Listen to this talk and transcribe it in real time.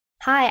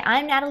Hi,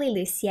 I'm Natalie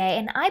Lucier,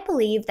 and I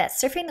believe that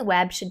surfing the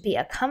web should be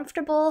a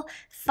comfortable,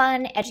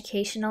 fun,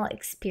 educational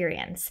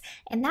experience.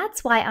 And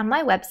that's why on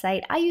my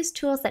website, I use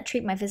tools that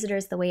treat my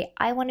visitors the way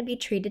I want to be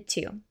treated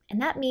too.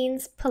 And that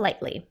means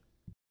politely.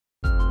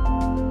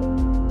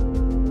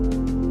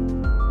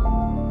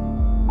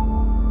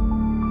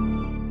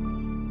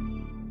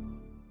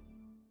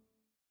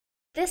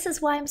 This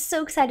is why I'm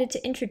so excited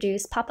to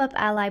introduce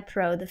PopupAlly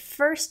Pro, the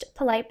first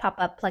polite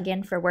pop-up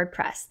plugin for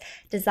WordPress,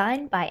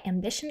 designed by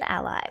Ambition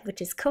Ally,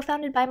 which is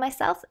co-founded by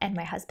myself and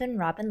my husband,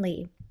 Robin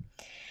Lee.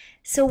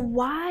 So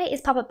why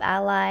is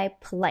PopupAlly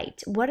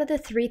polite? What are the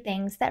three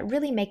things that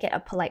really make it a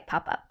polite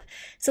pop-up?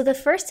 So the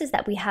first is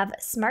that we have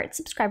smart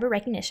subscriber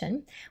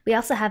recognition. We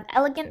also have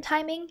elegant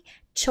timing,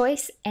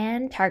 choice,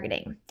 and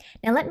targeting.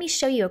 Now let me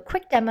show you a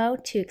quick demo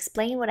to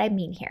explain what I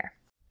mean here.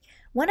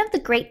 One of the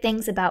great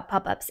things about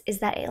pop-ups is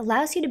that it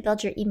allows you to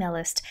build your email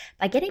list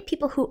by getting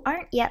people who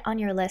aren't yet on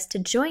your list to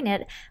join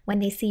it when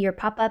they see your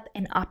pop-up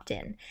and opt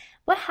in.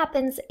 What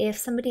happens if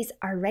somebody's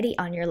already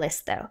on your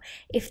list though?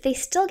 If they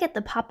still get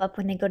the pop-up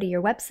when they go to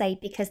your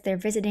website because they're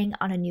visiting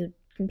on a new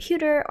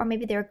computer, or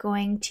maybe they're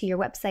going to your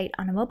website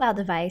on a mobile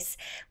device,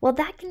 well,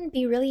 that can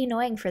be really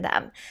annoying for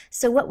them.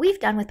 So what we've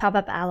done with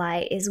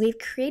PopupAlly is we've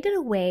created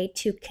a way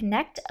to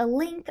connect a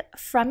link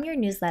from your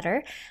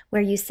newsletter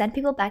where you send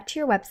people back to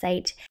your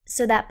website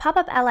so that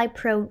PopupAlly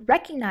Pro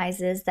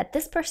recognizes that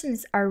this person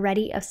is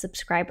already a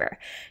subscriber.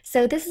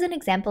 So this is an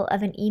example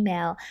of an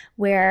email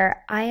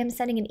where I am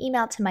sending an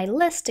email to my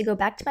list to go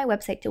back to my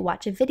website to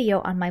watch a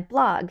video on my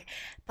blog,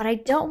 but I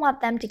don't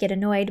want them to get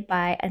annoyed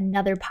by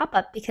another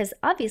pop-up because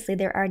obviously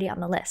they're already on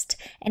the list.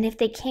 And if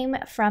they came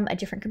from a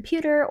different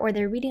computer or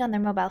they're reading on their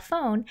mobile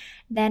phone,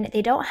 then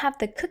they don't have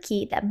the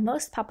cookie that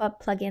most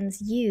pop-up plugins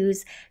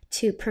use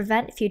to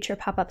prevent future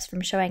pop-ups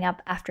from showing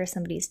up after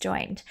somebody's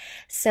joined.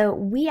 So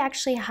we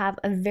actually have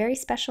a very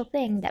special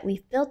thing that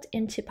we've built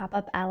into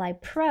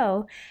PopupAlly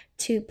Pro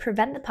to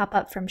prevent the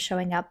pop-up from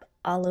showing up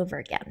all over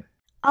again.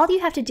 All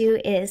you have to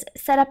do is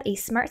set up a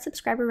smart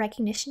subscriber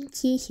recognition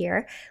key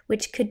here,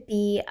 which could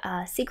be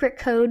a secret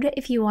code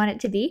if you want it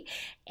to be.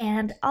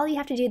 And all you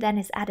have to do then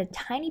is add a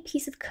tiny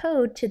piece of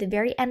code to the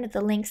very end of the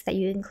links that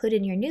you include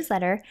in your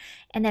newsletter.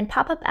 And then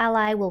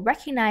PopupAlly will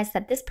recognize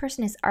that this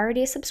person is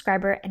already a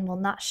subscriber and will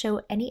not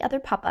show any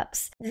other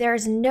pop-ups.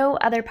 There's no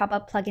other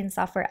pop-up plugin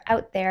software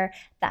out there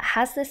that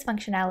has this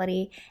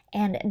functionality.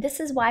 And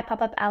this is why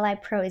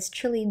PopupAlly Pro is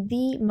truly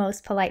the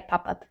most polite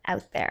pop-up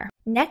out there.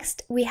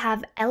 Next, we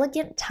have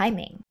elegant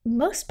timing.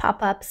 Most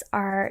pop-ups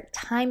are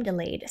time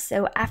delayed.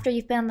 So after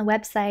you've been on the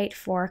website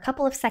for a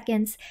couple of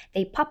seconds,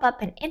 they pop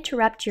up and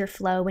interrupt your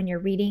flow when you're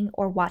reading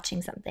or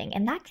watching something.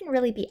 And that can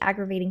really be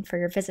aggravating for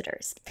your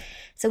visitors.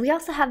 So we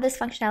also have this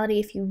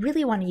functionality if you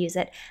really want to use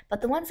it,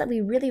 but the ones that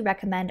we really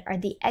recommend are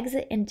the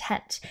exit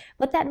intent.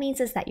 What that means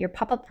is that your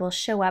pop-up will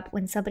show up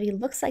when somebody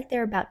looks like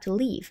they're about to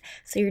leave.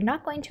 So you're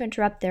not going to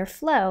interrupt their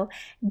flow.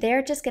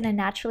 They're just going to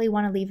naturally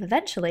want to leave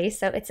eventually.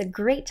 So it's a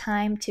great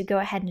time to go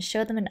ahead and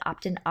show them an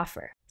opt-in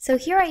offer. So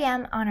here I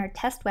am on our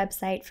test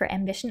website for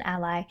Ambition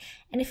Ally,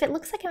 and if it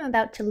looks like I'm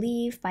about to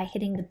leave by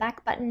hitting the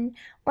back button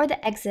or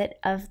the exit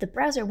of the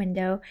browser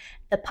window,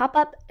 the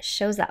pop-up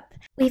shows up.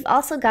 We've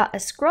also got a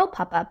scroll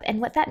pop-up, and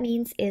what that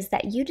means is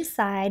that you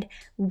decide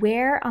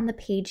where on the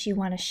page you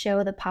want to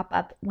show the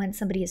pop-up when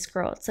somebody has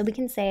scrolled. So we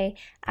can say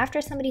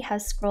after somebody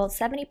has scrolled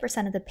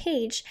 70% of the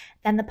page,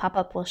 then the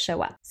pop-up will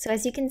show up. So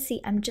as you can see,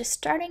 I'm just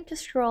starting to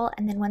scroll,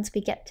 and then once we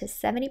get to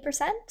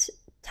 70%,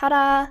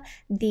 ta-da,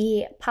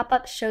 the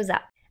pop-up shows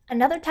up.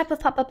 Another type of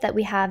pop-up that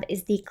we have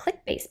is the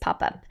click-based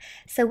pop-up.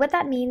 So what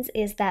that means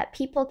is that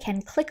people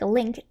can click a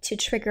link to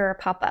trigger a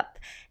pop-up.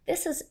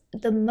 This is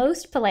the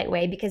most polite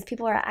way because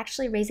people are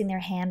actually raising their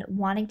hand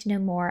wanting to know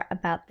more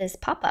about this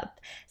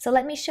pop-up. So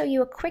let me show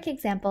you a quick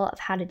example of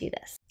how to do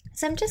this.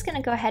 So I'm just going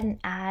to go ahead and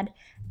add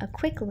a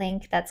quick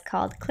link that's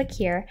called click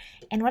here.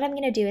 And what I'm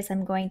going to do is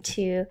I'm going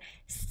to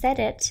set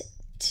it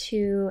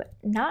to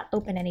not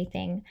open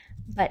anything,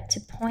 but to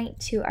point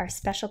to our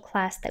special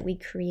class that we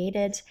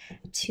created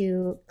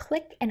to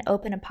click and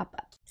open a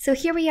pop-up. So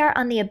here we are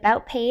on the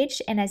About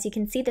page, and as you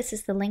can see, this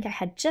is the link I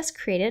had just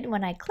created.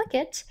 When I click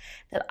it,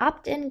 the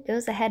opt-in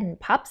goes ahead and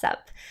pops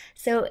up.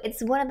 So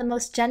it's one of the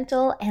most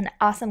gentle and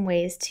awesome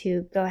ways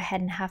to go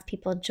ahead and have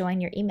people join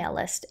your email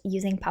list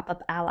using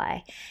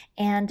PopupAlly.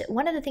 And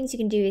one of the things you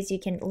can do is you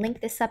can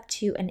link this up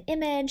to an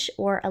image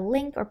or a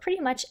link or pretty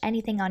much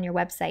anything on your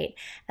website,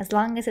 as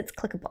long as it's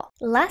clickable.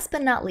 Last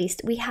but not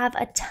least, we have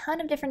a ton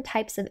of different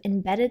types of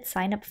embedded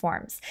sign-up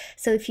forms.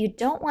 So if you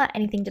don't want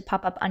anything to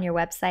pop up on your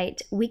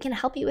website, we can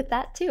help you with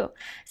that too.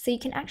 So you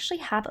can actually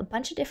have a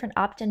bunch of different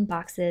opt-in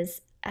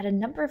boxes at a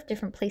number of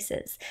different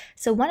places.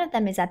 So one of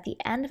them is at the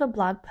end of a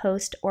blog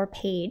post or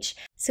page.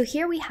 So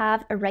here we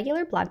have a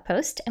regular blog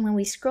post, and when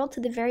we scroll to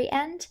the very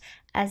end,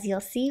 as you'll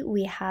see,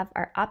 we have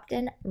our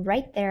opt-in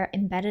right there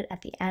embedded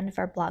at the end of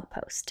our blog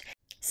post.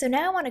 So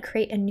now I want to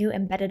create a new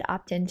embedded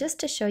opt-in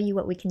just to show you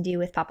what we can do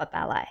with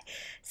PopupAlly.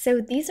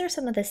 So these are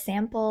some of the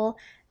sample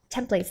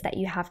templates that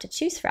you have to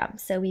choose from.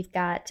 So we've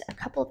got a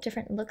couple of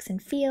different looks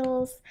and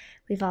feels.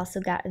 We've also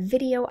got a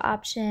video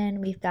option.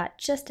 We've got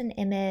just an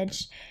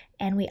image.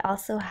 And we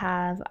also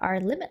have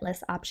our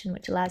limitless option,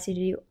 which allows you to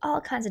do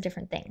all kinds of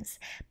different things.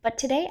 But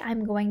today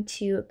I'm going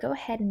to go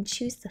ahead and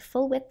choose the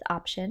full width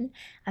option.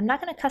 I'm not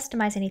going to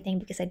customize anything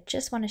because I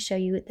just want to show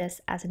you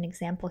this as an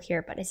example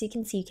here. But as you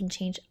can see, you can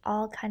change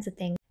all kinds of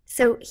things.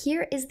 So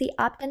here is the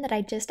opt-in that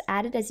I just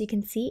added. As you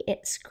can see,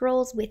 it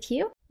scrolls with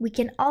you. We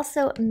can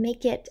also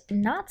make it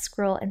not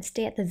scroll and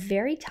stay at the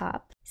very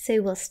top. So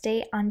it will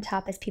stay on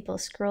top as people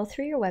scroll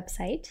through your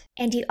website.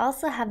 And you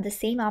also have the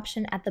same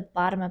option at the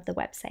bottom of the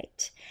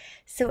website.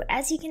 So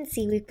as you can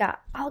see, we've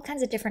got all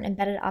kinds of different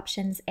embedded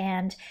options,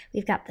 and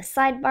we've got the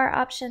sidebar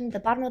option, the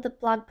bottom of the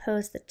blog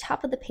post, the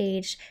top of the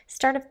page,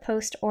 start of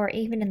post, or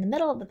even in the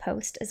middle of the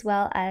post, as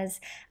well as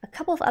a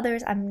couple of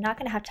others I'm not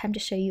going to have time to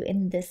show you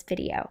in this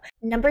video.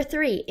 Number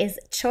 3 is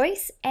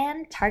choice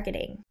and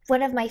targeting.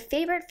 One of my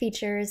favorite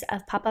features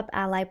of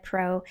PopupAlly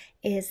Pro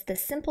is the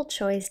simple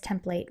choice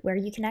template, where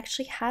you can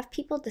actually have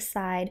people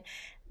decide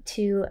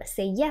to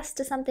say yes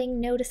to something,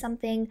 no to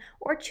something,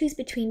 or choose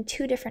between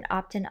 2 different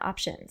opt-in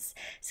options.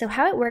 So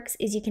how it works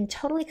is you can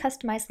totally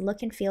customize the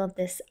look and feel of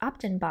this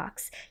opt-in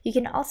box. You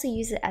can also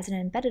use it as an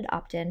embedded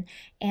opt-in,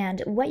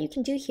 and what you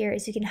can do here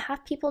is you can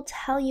have people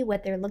tell you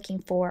what they're looking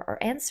for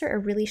or answer a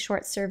really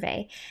short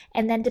survey,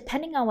 and then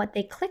depending on what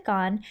they click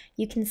on,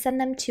 you can send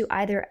them to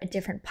either a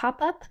different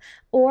pop-up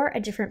or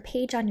a different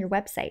page on your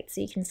website.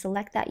 So you can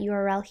select that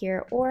URL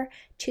here or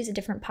choose a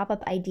different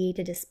pop-up ID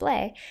to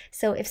display.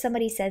 So if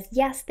somebody says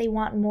yes, they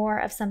want more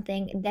of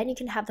something, then you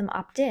can have them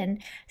opt in.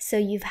 So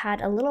you've had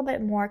a little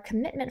bit more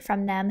commitment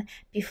from them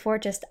before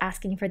just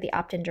asking for the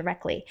opt-in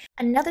directly.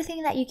 Another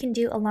thing that you can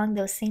do along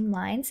those same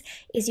lines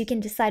is you can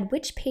decide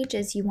which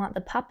pages you want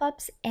the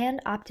pop-ups and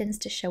opt-ins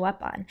to show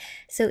up on.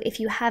 So if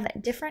you have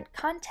different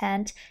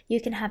content, you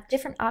can have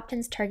different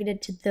opt-ins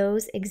targeted to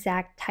those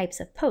exact types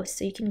of posts.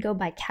 So you can go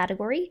by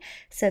category.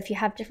 So if you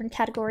have different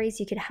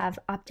categories, you could have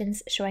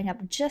opt-ins showing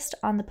up just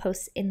on the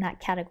posts in that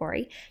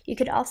category. You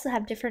could also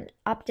have different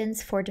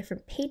opt-ins for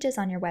different pages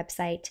on your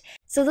website.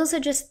 So those are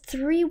just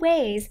 3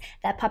 ways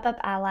that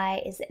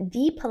PopupAlly is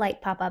the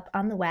polite pop-up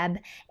on the web,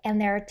 and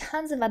there are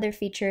tons of other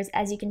features.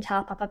 As you can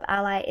tell,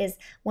 PopupAlly is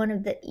one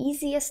of the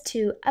easiest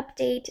to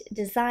update,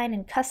 design,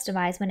 and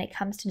customize when it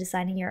comes to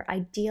designing your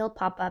ideal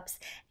pop-ups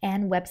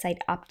and website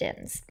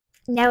opt-ins.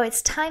 Now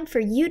it's time for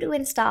you to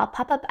install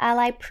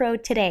PopupAlly Pro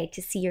today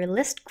to see your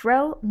list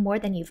grow more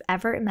than you've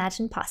ever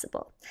imagined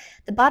possible.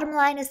 The bottom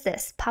line is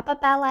this: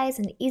 PopupAlly is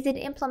an easy to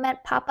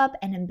implement pop-up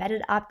and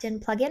embedded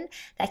opt-in plugin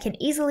that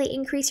can easily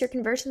increase your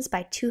conversions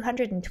by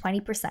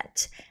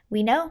 220%.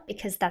 We know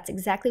because that's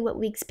exactly what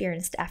we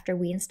experienced after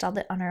we installed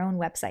it on our own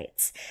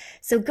websites.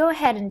 So go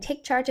ahead and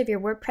take charge of your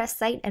WordPress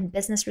site and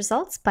business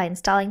results by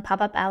installing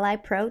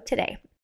PopupAlly Pro today.